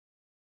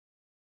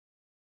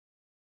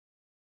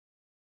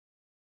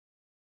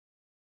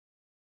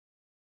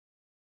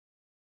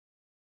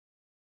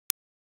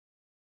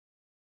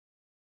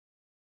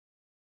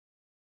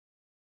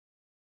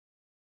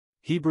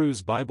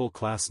Hebrews Bible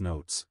Class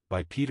Notes,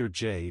 by Peter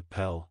J.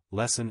 Pell,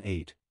 Lesson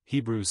 8,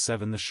 Hebrews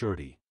 7. The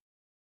Surety.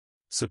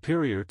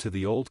 Superior to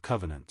the Old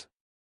Covenant.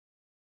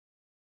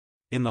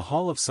 In the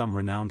hall of some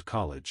renowned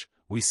college,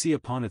 we see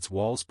upon its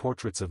walls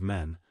portraits of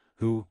men,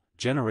 who,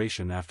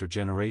 generation after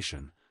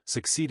generation,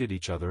 succeeded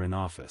each other in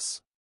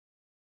office.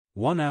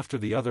 One after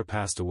the other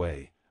passed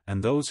away,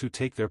 and those who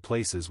take their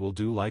places will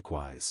do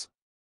likewise.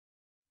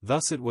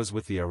 Thus it was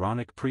with the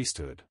Aaronic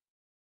priesthood.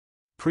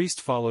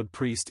 Priest followed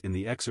priest in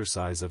the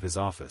exercise of his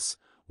office,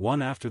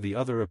 one after the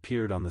other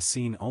appeared on the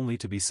scene only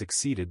to be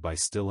succeeded by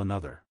still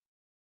another.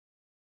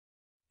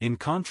 In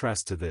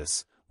contrast to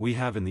this, we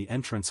have in the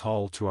entrance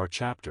hall to our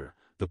chapter,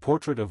 the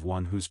portrait of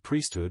one whose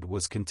priesthood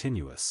was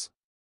continuous.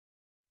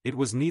 It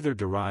was neither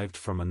derived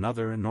from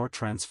another nor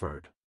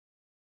transferred.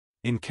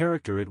 In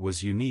character it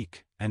was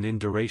unique, and in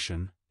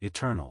duration,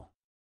 eternal.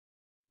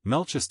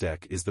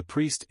 Melchizedek is the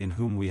priest in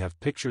whom we have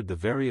pictured the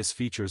various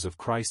features of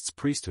Christ's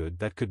priesthood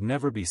that could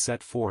never be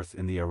set forth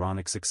in the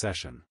Aaronic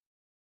succession.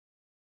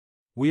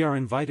 We are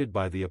invited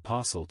by the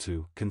apostle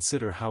to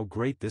consider how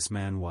great this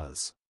man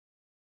was.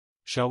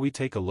 Shall we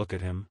take a look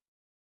at him?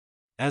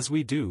 As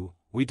we do,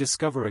 we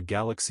discover a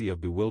galaxy of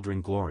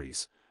bewildering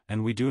glories,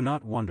 and we do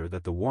not wonder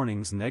that the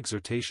warnings and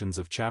exhortations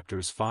of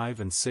chapters 5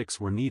 and 6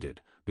 were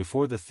needed,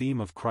 before the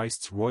theme of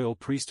Christ's royal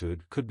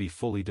priesthood could be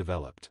fully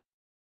developed.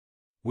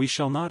 We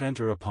shall not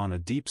enter upon a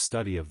deep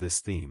study of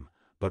this theme,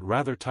 but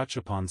rather touch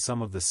upon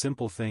some of the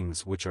simple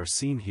things which are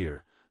seen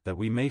here, that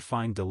we may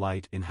find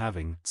delight in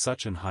having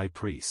such an high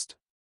priest.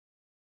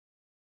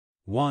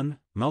 1.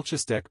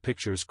 Melchizedek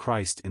pictures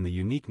Christ in the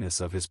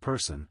uniqueness of his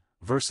person,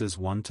 verses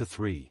 1 to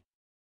 3.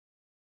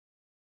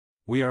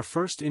 We are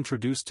first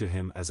introduced to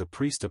him as a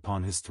priest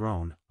upon his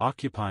throne,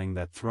 occupying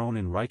that throne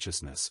in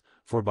righteousness,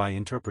 for by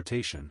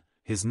interpretation,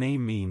 his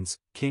name means,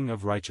 King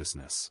of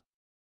Righteousness.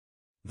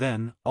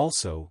 Then,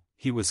 also,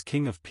 he was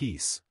King of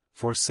Peace,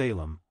 for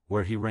Salem,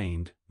 where he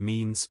reigned,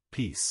 means,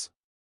 peace.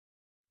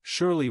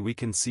 Surely we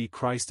can see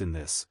Christ in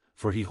this,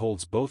 for he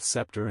holds both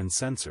scepter and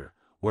censer,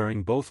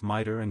 wearing both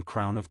mitre and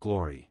crown of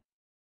glory.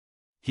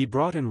 He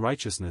brought in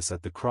righteousness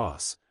at the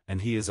cross,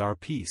 and he is our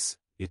peace,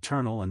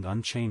 eternal and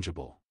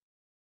unchangeable.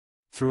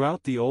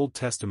 Throughout the Old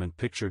Testament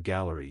picture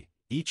gallery,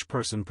 each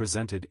person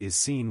presented is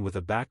seen with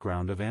a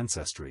background of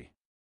ancestry.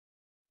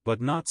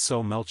 But not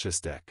so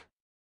Melchizedek.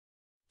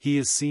 He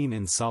is seen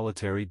in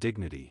solitary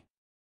dignity.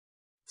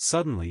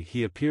 Suddenly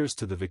he appears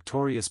to the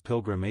victorious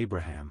pilgrim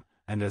Abraham,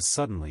 and as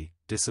suddenly,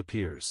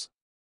 disappears.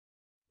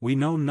 We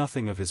know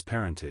nothing of his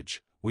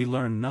parentage, we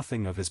learn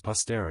nothing of his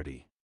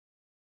posterity.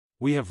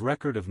 We have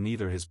record of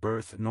neither his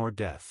birth nor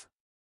death.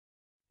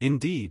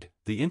 Indeed,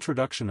 the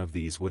introduction of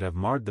these would have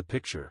marred the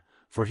picture,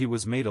 for he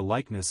was made a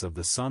likeness of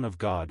the Son of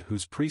God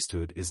whose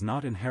priesthood is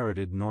not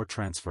inherited nor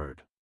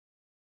transferred.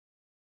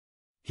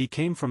 He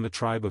came from the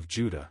tribe of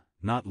Judah,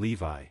 not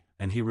Levi,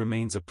 and he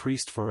remains a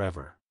priest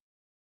forever.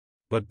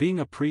 But being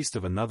a priest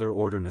of another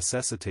order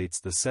necessitates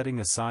the setting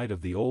aside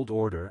of the old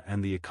order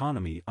and the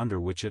economy under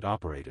which it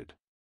operated.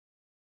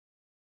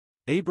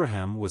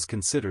 Abraham was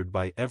considered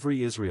by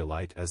every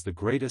Israelite as the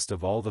greatest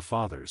of all the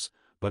fathers,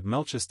 but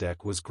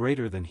Melchizedek was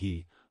greater than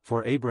he,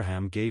 for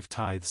Abraham gave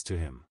tithes to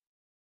him.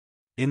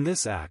 In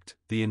this act,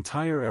 the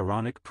entire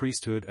Aaronic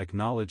priesthood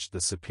acknowledged the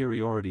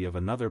superiority of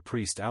another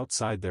priest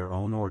outside their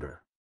own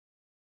order.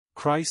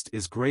 Christ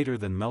is greater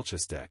than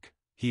Melchizedek,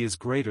 he is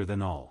greater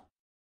than all.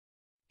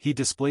 He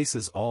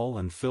displaces all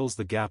and fills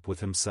the gap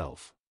with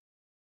himself.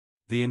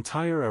 The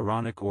entire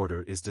Aaronic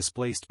order is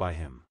displaced by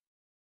him.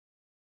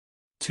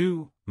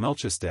 2.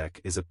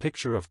 Melchizedek is a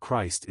picture of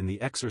Christ in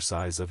the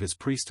exercise of his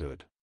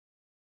priesthood.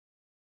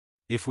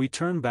 If we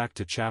turn back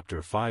to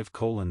chapter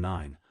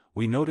 5:9,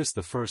 we notice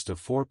the first of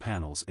 4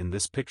 panels in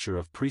this picture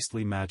of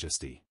priestly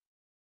majesty.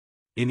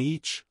 In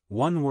each,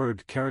 one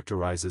word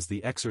characterizes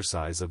the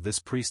exercise of this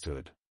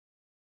priesthood.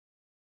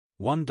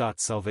 1.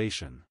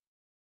 Salvation.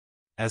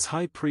 As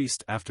high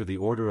priest after the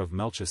order of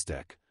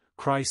Melchizedek,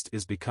 Christ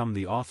is become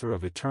the author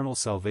of eternal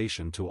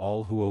salvation to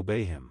all who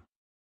obey him.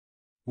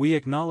 We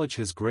acknowledge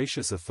his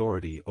gracious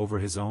authority over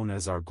his own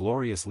as our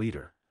glorious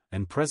leader,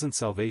 and present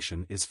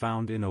salvation is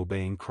found in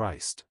obeying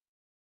Christ.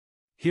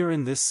 Here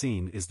in this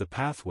scene is the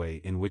pathway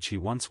in which he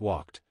once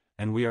walked,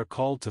 and we are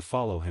called to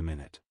follow him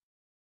in it.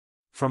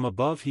 From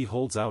above he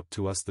holds out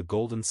to us the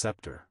golden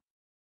scepter.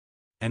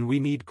 And we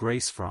need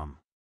grace from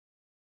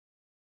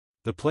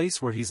the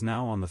place where he's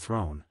now on the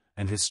throne,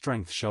 and his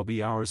strength shall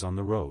be ours on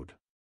the road.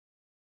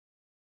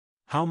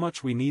 How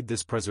much we need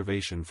this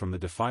preservation from the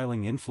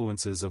defiling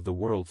influences of the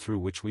world through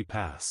which we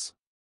pass.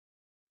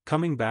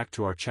 Coming back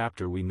to our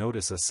chapter, we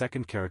notice a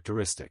second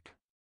characteristic.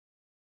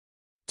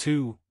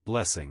 2.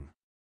 Blessing.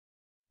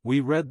 We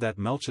read that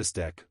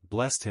Melchizedek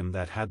blessed him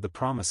that had the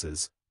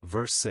promises,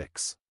 verse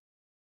 6.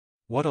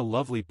 What a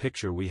lovely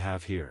picture we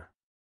have here.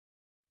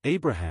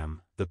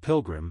 Abraham, the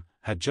pilgrim,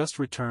 had just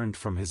returned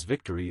from his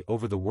victory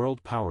over the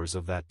world powers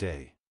of that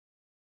day.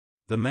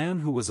 The man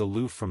who was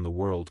aloof from the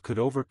world could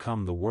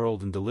overcome the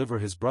world and deliver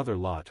his brother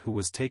Lot, who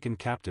was taken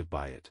captive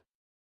by it.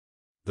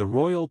 The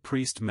royal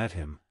priest met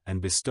him,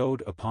 and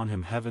bestowed upon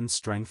him heaven's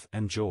strength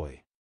and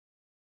joy.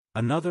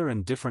 Another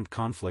and different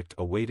conflict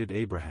awaited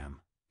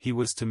Abraham. He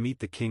was to meet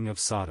the king of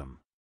Sodom.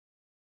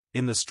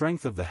 In the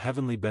strength of the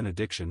heavenly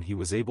benediction he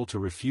was able to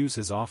refuse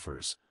his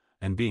offers,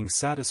 and being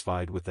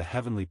satisfied with the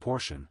heavenly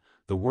portion,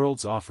 the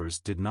world's offers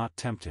did not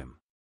tempt him.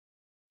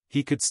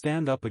 He could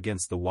stand up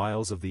against the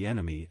wiles of the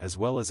enemy as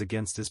well as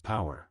against his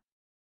power.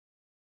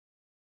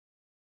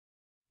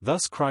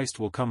 Thus Christ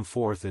will come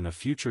forth in a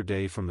future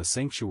day from the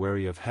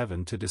sanctuary of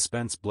heaven to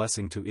dispense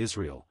blessing to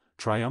Israel,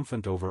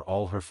 triumphant over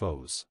all her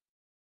foes.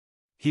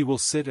 He will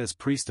sit as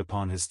priest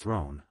upon his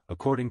throne,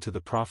 according to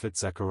the prophet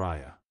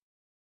Zechariah.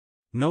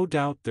 No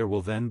doubt there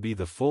will then be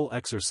the full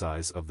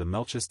exercise of the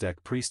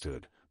Melchizedek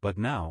priesthood, but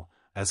now,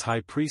 as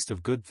high priest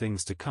of good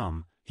things to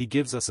come, he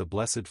gives us a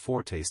blessed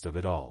foretaste of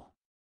it all.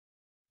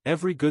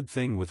 Every good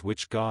thing with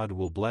which God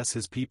will bless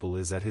his people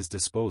is at his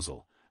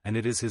disposal, and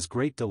it is his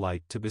great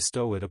delight to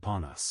bestow it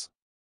upon us.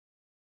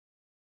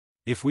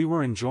 If we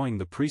were enjoying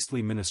the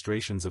priestly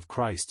ministrations of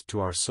Christ to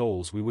our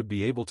souls, we would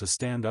be able to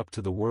stand up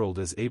to the world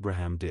as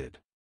Abraham did.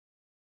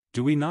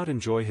 Do we not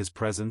enjoy his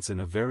presence in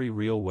a very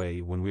real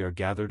way when we are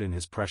gathered in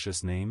his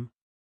precious name?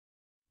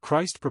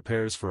 Christ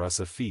prepares for us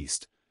a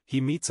feast,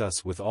 he meets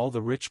us with all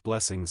the rich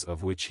blessings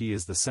of which he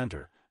is the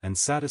center, and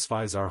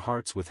satisfies our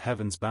hearts with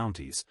heaven's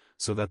bounties,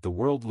 so that the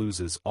world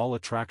loses all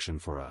attraction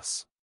for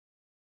us.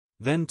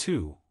 Then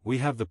too, we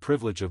have the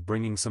privilege of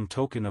bringing some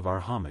token of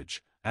our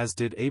homage, as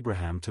did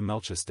Abraham to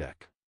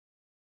Melchizedek.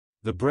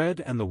 The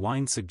bread and the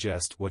wine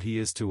suggest what he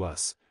is to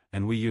us,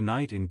 and we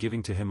unite in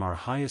giving to him our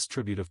highest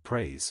tribute of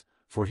praise,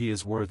 for he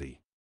is worthy.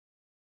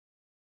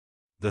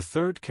 The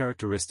third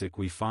characteristic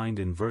we find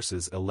in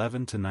verses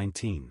 11 to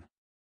 19.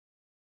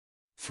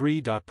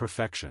 3.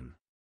 Perfection.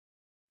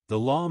 The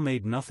law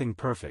made nothing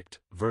perfect,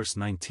 verse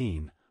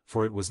 19,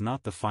 for it was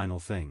not the final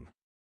thing.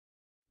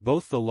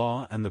 Both the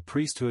law and the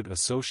priesthood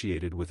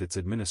associated with its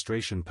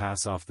administration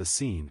pass off the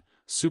scene,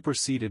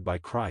 superseded by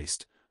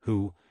Christ,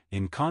 who,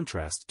 in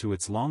contrast to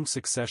its long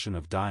succession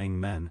of dying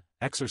men,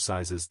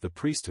 exercises the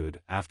priesthood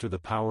after the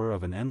power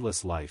of an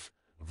endless life,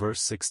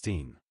 verse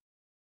 16.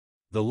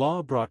 The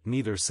law brought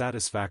neither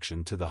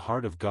satisfaction to the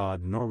heart of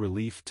God nor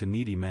relief to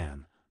needy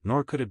man,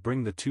 nor could it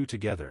bring the two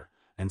together,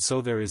 and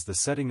so there is the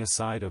setting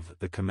aside of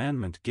the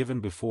commandment given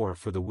before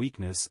for the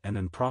weakness and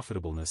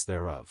unprofitableness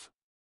thereof.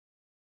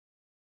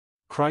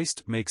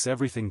 Christ makes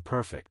everything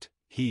perfect,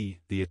 he,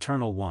 the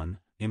Eternal One,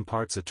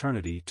 imparts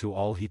eternity to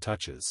all he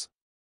touches.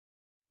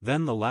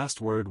 Then the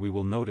last word we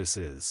will notice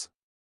is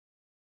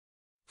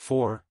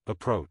 4.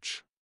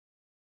 Approach.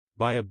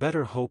 By a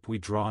better hope we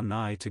draw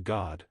nigh to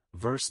God,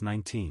 verse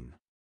 19.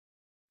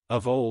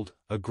 Of old,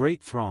 a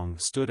great throng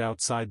stood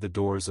outside the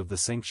doors of the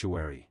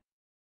sanctuary.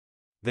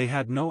 They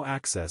had no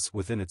access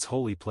within its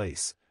holy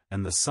place,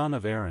 and the son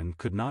of Aaron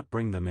could not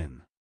bring them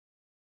in.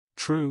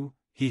 True,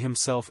 he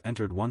himself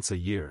entered once a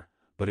year,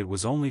 but it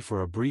was only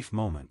for a brief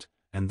moment,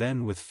 and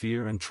then with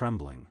fear and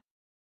trembling.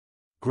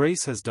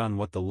 Grace has done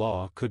what the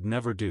law could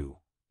never do,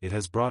 it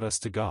has brought us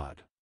to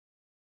God.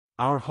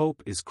 Our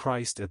hope is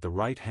Christ at the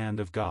right hand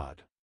of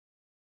God.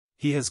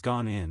 He has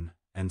gone in,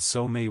 and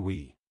so may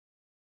we.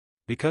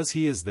 Because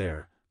he is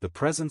there, the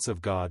presence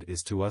of God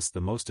is to us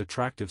the most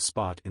attractive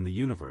spot in the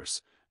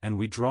universe, and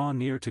we draw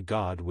near to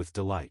God with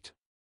delight.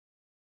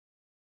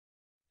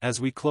 As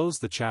we close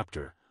the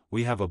chapter,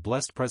 we have a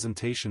blessed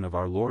presentation of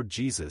our Lord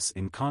Jesus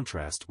in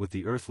contrast with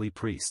the earthly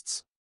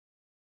priests.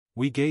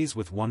 We gaze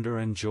with wonder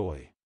and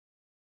joy.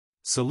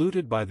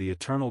 Saluted by the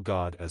eternal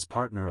God as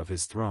partner of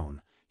his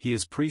throne, he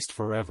is priest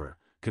forever,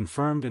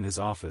 confirmed in his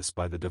office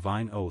by the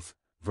divine oath,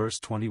 verse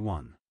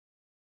 21.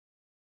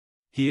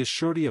 He is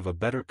surety of a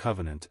better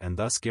covenant and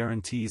thus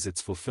guarantees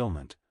its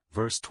fulfillment,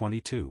 verse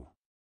 22.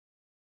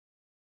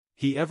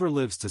 He ever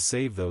lives to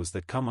save those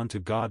that come unto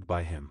God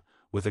by him,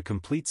 with a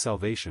complete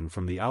salvation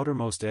from the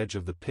outermost edge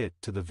of the pit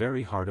to the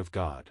very heart of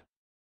God.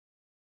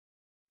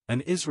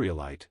 An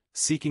Israelite,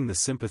 seeking the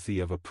sympathy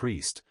of a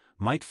priest,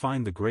 might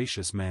find the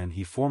gracious man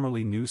he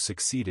formerly knew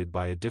succeeded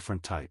by a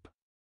different type.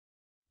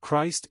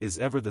 Christ is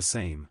ever the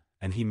same,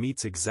 and he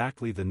meets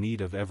exactly the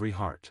need of every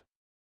heart.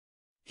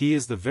 He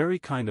is the very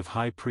kind of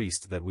high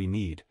priest that we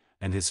need,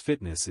 and his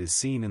fitness is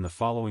seen in the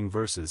following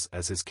verses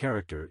as his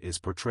character is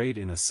portrayed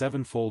in a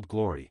sevenfold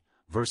glory,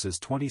 verses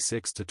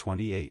 26 to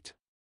 28.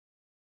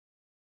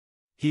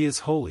 He is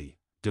holy,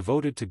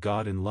 devoted to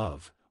God in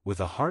love, with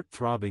a heart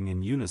throbbing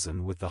in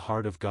unison with the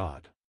heart of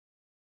God.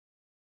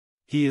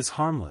 He is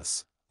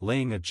harmless,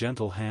 laying a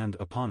gentle hand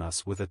upon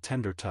us with a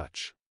tender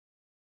touch.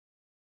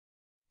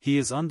 He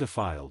is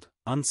undefiled,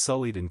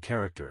 unsullied in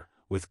character,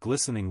 with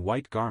glistening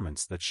white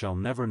garments that shall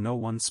never know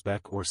one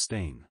speck or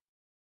stain.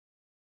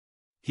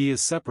 He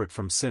is separate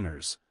from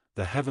sinners,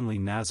 the heavenly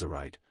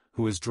Nazarite,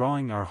 who is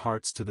drawing our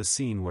hearts to the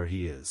scene where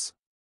he is.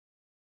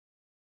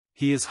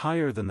 He is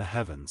higher than the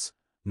heavens,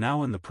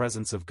 now in the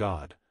presence of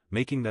God,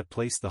 making that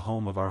place the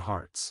home of our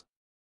hearts.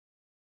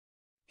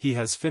 He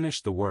has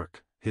finished the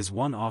work, his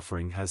one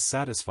offering has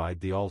satisfied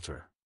the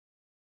altar.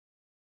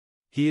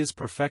 He is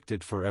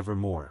perfected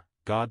forevermore,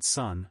 God's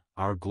Son,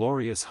 our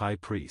glorious High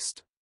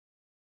Priest.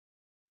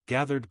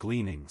 Gathered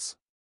gleanings.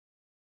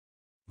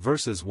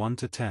 Verses 1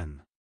 to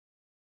 10.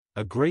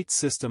 A great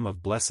system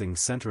of blessing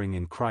centering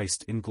in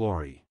Christ in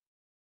glory.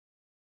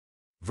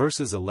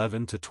 Verses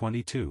 11 to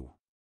 22.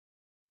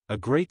 A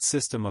great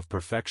system of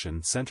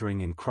perfection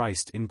centering in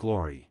Christ in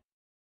glory.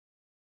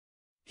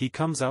 He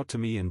comes out to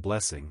me in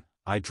blessing,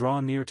 I draw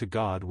near to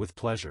God with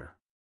pleasure.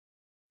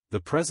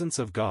 The presence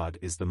of God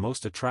is the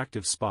most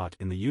attractive spot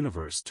in the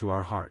universe to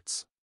our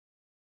hearts.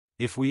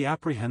 If we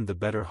apprehend the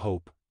better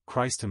hope,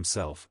 Christ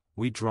Himself,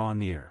 we draw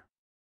near.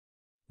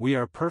 We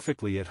are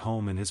perfectly at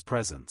home in His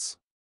presence.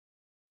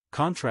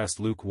 Contrast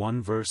Luke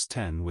 1 verse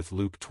 10 with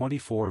Luke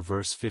 24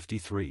 verse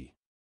 53.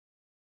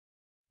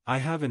 I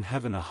have in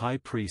heaven a high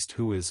priest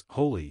who is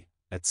holy,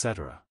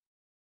 etc.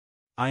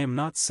 I am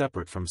not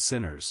separate from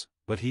sinners,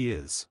 but he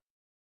is.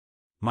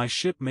 My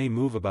ship may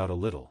move about a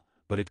little,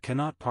 but it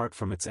cannot part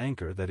from its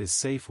anchor that is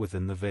safe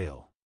within the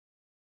veil.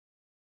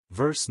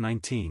 Verse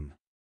 19.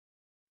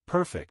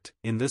 Perfect,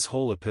 in this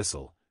whole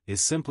epistle,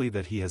 is simply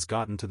that he has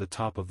gotten to the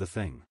top of the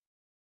thing.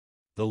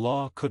 The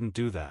law couldn't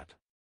do that.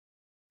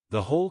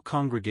 The whole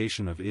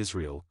congregation of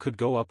Israel could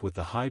go up with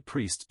the high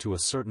priest to a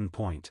certain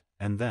point,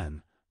 and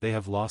then, they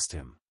have lost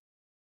him.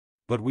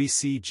 But we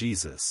see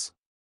Jesus.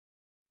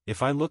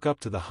 If I look up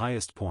to the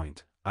highest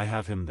point, I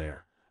have him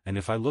there, and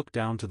if I look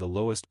down to the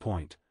lowest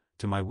point,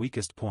 to my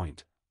weakest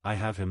point, I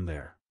have him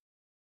there.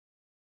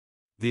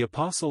 The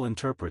apostle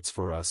interprets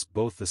for us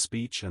both the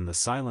speech and the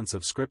silence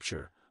of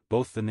Scripture,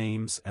 both the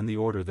names and the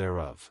order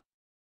thereof.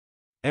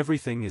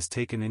 Everything is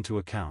taken into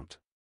account.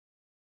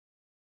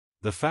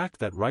 The fact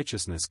that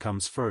righteousness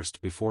comes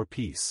first before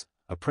peace,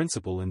 a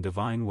principle in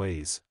divine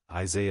ways,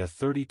 Isaiah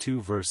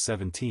 32 verse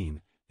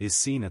 17, is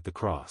seen at the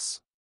cross.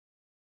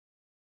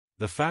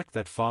 The fact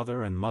that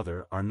father and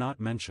mother are not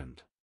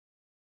mentioned.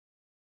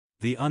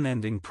 The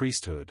unending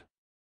priesthood.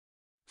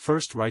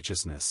 First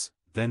righteousness,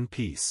 then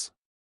peace.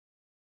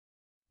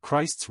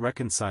 Christ's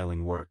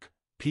reconciling work,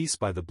 peace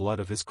by the blood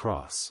of His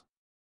cross.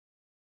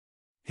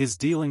 His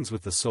dealings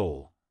with the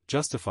soul,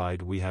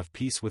 justified we have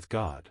peace with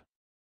God.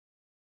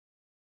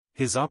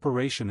 His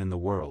operation in the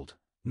world,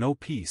 no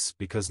peace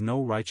because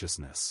no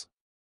righteousness.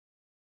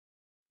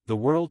 The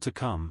world to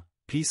come,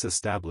 peace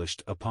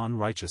established upon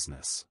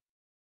righteousness.